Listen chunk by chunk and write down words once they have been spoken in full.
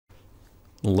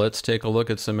Let's take a look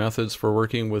at some methods for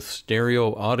working with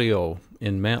stereo audio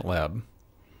in MATLAB.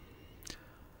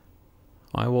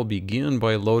 I will begin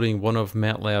by loading one of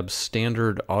MATLAB's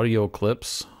standard audio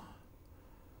clips.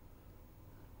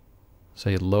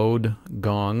 Say load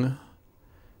gong.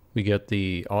 We get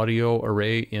the audio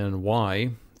array in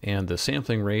Y and the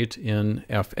sampling rate in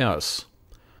Fs.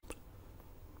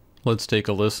 Let's take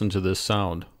a listen to this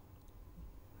sound.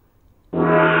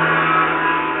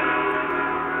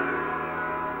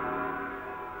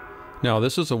 Now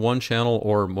this is a one-channel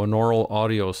or monaural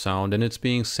audio sound, and it's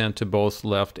being sent to both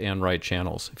left and right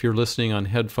channels. If you're listening on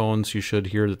headphones, you should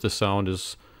hear that the sound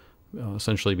is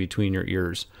essentially between your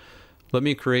ears. Let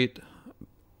me create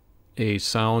a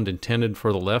sound intended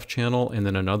for the left channel and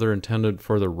then another intended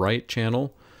for the right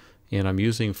channel, and I'm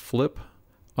using flip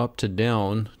up to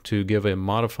down to give a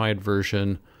modified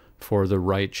version for the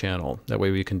right channel. That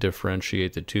way we can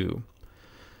differentiate the two.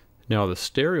 Now the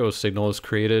stereo signal is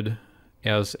created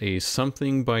as a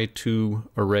something by two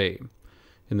array.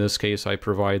 In this case, I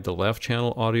provide the left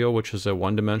channel audio, which is a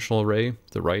one-dimensional array,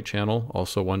 the right channel,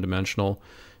 also one-dimensional,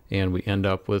 and we end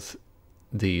up with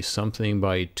the something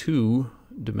by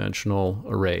two-dimensional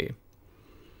array.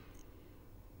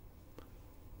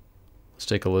 Let's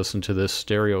take a listen to this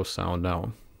stereo sound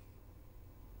now.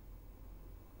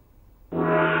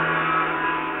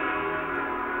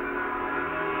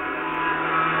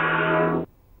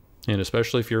 And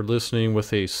especially if you're listening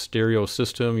with a stereo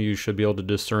system, you should be able to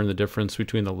discern the difference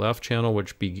between the left channel,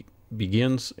 which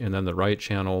begins, and then the right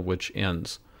channel, which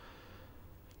ends.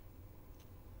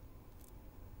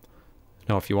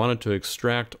 Now, if you wanted to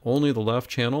extract only the left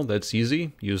channel, that's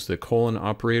easy. Use the colon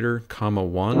operator, comma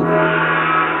 1.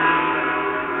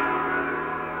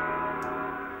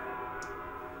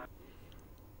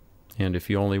 And if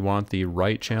you only want the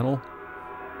right channel,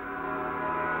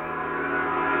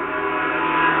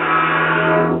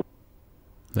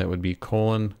 that would be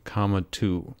colon, comma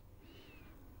 2.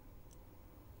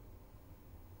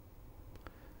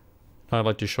 Now I'd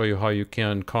like to show you how you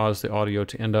can cause the audio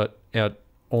to end up at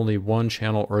only one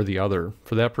channel or the other.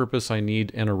 For that purpose, I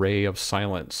need an array of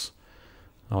silence.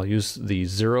 I'll use the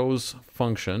zeros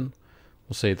function.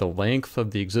 We'll say the length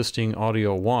of the existing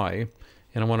audio Y,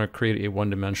 and I want to create a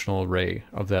one-dimensional array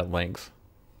of that length.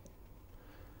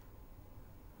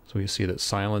 So we see that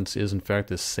silence is in fact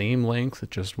the same length,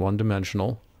 just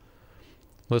one-dimensional.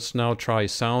 Let's now try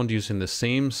sound using the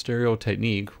same stereo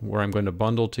technique, where I'm going to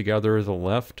bundle together the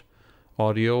left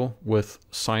audio with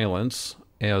silence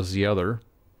as the other.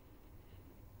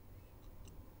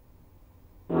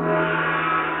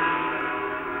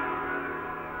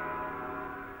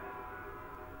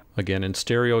 Again, in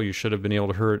stereo, you should have been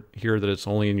able to hear that it's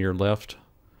only in your left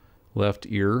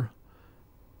ear.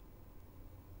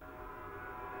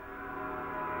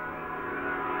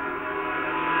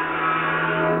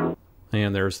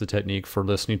 And there's the technique for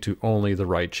listening to only the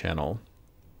right channel.